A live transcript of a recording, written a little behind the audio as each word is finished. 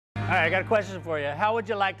right, I got a question for you. How would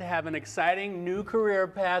you like to have an exciting new career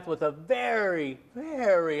path with a very,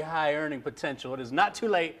 very high earning potential? It is not too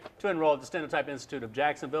late to enroll at the Stenotype Institute of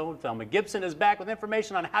Jacksonville. Thelma Gibson is back with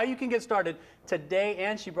information on how you can get started today,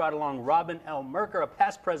 and she brought along Robin L. Merker, a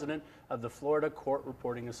past president of the Florida Court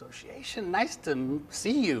Reporting Association. Nice to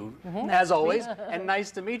see you, as always, and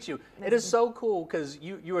nice to meet you. It is so cool because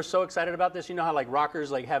you were so excited about this. You know how like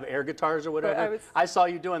rockers like have air guitars or whatever? I saw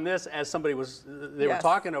you doing this as somebody was, they were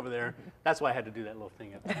talking over there. That's why I had to do that little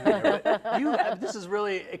thing at the end. This is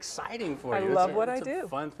really exciting for you. I love what I do. It's a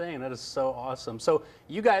fun thing. That is so awesome. So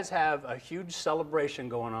you guys have a huge celebration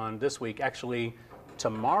going on this week. Actually,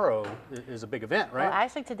 tomorrow is a big event, right? Well,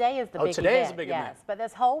 actually, today is the big event. Today is a big event. But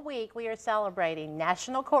this whole week, we are celebrating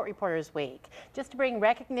National Court Reporters Week, just to bring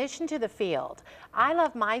recognition to the field. I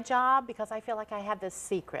love my job because I feel like I have this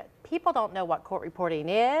secret. People don't know what court reporting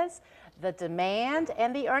is, the demand,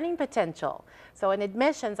 and the earning potential. So in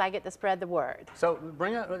admissions, I get to spread the word. So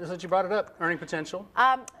bring up, since you brought it up, earning potential.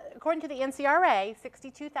 According to the NCRA,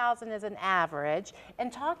 $62,000 is an average.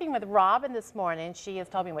 And talking with Robin this morning, she has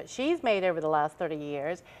told me what she's made over the last 30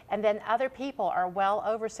 years. And then other people are well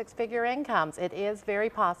over six-figure incomes. It is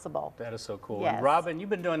very possible. That is so cool. Yes. And Robin,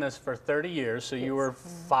 you've been doing this for 30 years, so you were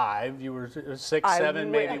 5, you were 6,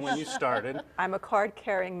 7 maybe when you started. I'm a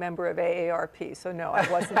card-carrying member of AARP, so no, I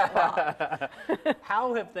wasn't 5.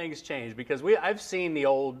 How have things changed? Because I've seen the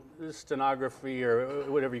old stenography or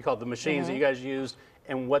whatever you call it, the machines that you guys used,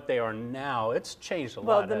 and what they are now. It's changed a lot,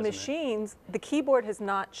 Well, the hasn't machines, the keyboard has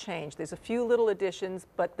not changed. There's a few little additions,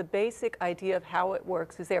 but the basic idea of how it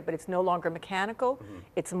works is there, but it's no longer mechanical.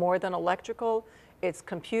 It's more than electrical. It's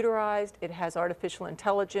computerized. It has artificial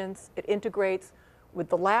intelligence. It integrates with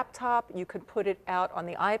the laptop. You could put it out on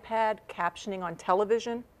the iPad. Captioning on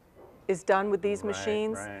television is done with these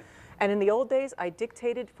machines. Right. And in the old days, I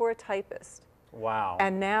dictated for a typist. Wow.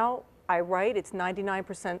 And now I write, it's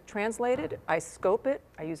 99% translated, I scope it,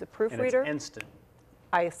 I use a proofreader. And it's instant.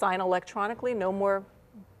 I assign electronically, no more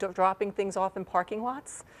dropping things off in parking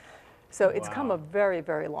lots. So it's come a very,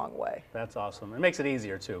 very long way. That's awesome. It makes it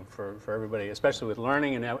easier too for everybody, especially with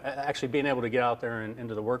learning and actually being able to get out there and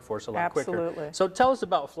into the workforce a lot quicker. Absolutely. So tell us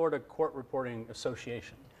about Florida Court Reporting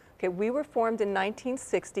Association. Okay, we were formed in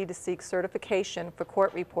 1960 to seek certification for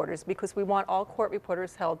court reporters because we want all court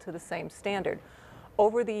reporters held to the same standard.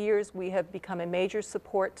 Over the years, we have become a major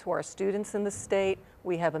support to our students in the state.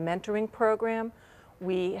 We have a mentoring program.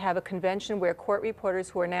 We have a convention where court reporters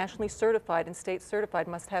who are nationally certified and state certified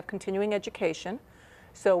must have continuing education.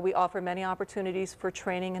 So we offer many opportunities for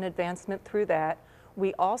training and advancement through that.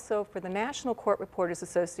 We also, for the National Court Reporters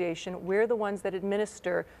Association, we're the ones that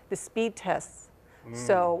administer the speed tests.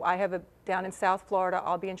 So I have down in South Florida,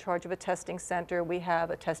 I'll be in charge of a testing center. We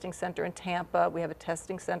have a testing center in Tampa. We have a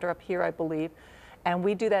testing center up here, I believe. And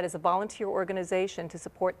we do that as a volunteer organization to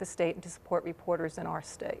support the state and to support reporters in our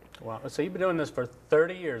state. Wow. So you've been doing this for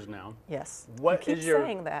 30 years now. Yes. What you keep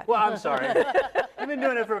saying that. Well, I'm sorry. You've been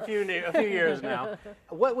doing it for a few years now.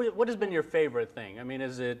 What has been your favorite thing? I mean,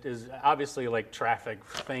 is obviously like traffic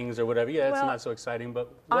things or whatever. Yeah, it's not so exciting,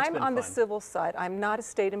 but what's been fun? I'm on the civil side. I'm not a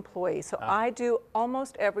state employee, so I do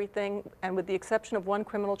almost everything, and with the exception of one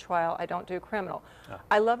criminal trial, I don't do criminal.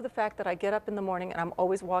 I love the fact that I get up in the morning and I'm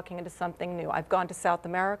always walking into something new. I've gone to South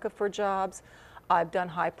America for jobs. I've done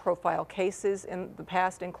high-profile cases in the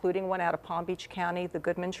past, including one out of Palm Beach County, the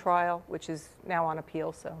Goodman trial, which is now on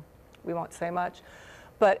appeal, so we won't say much.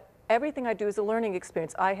 But everything I do is a learning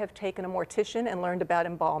experience. I have taken a mortician and learned about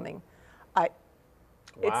embalming.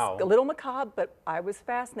 It's a little macabre, but I was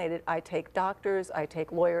fascinated. I take doctors, I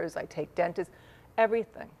take lawyers, I take dentists,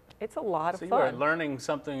 everything. It's a lot of fun. So you are learning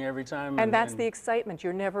something every time. And that's the excitement.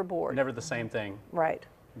 You're never bored. Never the same thing. Right.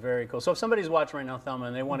 Very cool. So if somebody's watching right now, Thelma,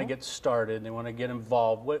 and they want to get started, they want to get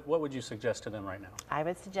involved, what would you suggest to them right now? I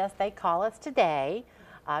would suggest they call us today.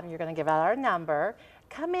 You're going to give out our number.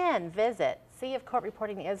 Come in, visit, see if court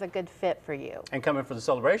reporting is a good fit for you. And come in for the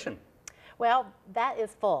celebration. Well, that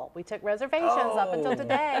is full. We took reservations up until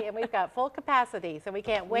today, and we've got full capacity, so we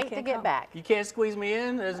can't wait to get back. You can't squeeze me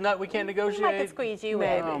in? We can't negotiate? I can squeeze you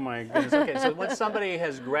in. Oh, my goodness. Okay, so when somebody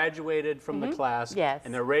has graduated from the class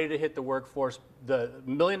and they're ready to hit the workforce, the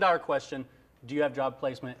million-dollar question, do you have job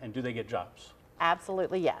placement, and do they get jobs?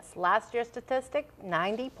 Absolutely, yes. Last year's statistic,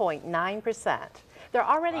 90.9%. They're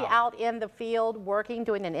already out in the field working,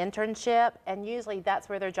 doing an internship, and usually that's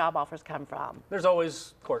where their job offers come from. There's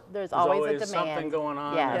always court. There's always a demand. Something going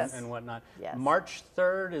on and whatnot. Yes. March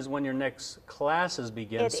 3rd is when your next classes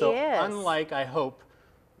begin. It so is. unlike, I hope,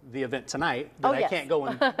 the event tonight that Oh, I yes. can't go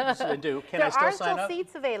and do. Can There I still are sign still up?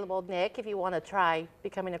 seats available, Nick, if you want to try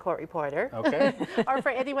becoming a court reporter. Okay. Or for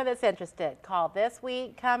anyone that's interested, call this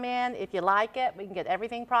week, come in. If you like it, we can get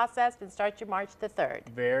everything processed and start your March the 3rd.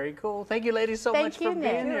 Very cool. Thank you, ladies, so Thank much you, for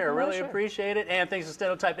Nick. being here. Really pleasure. appreciate it. And thanks to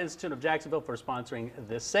Stenotype Institute of Jacksonville for sponsoring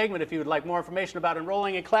this segment. If you would like more information about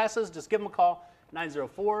enrolling in classes, just give them a call,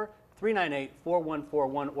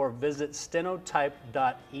 904-398-4141, or visit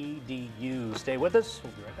stenotype.edu. Stay with us.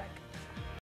 We'll be right back.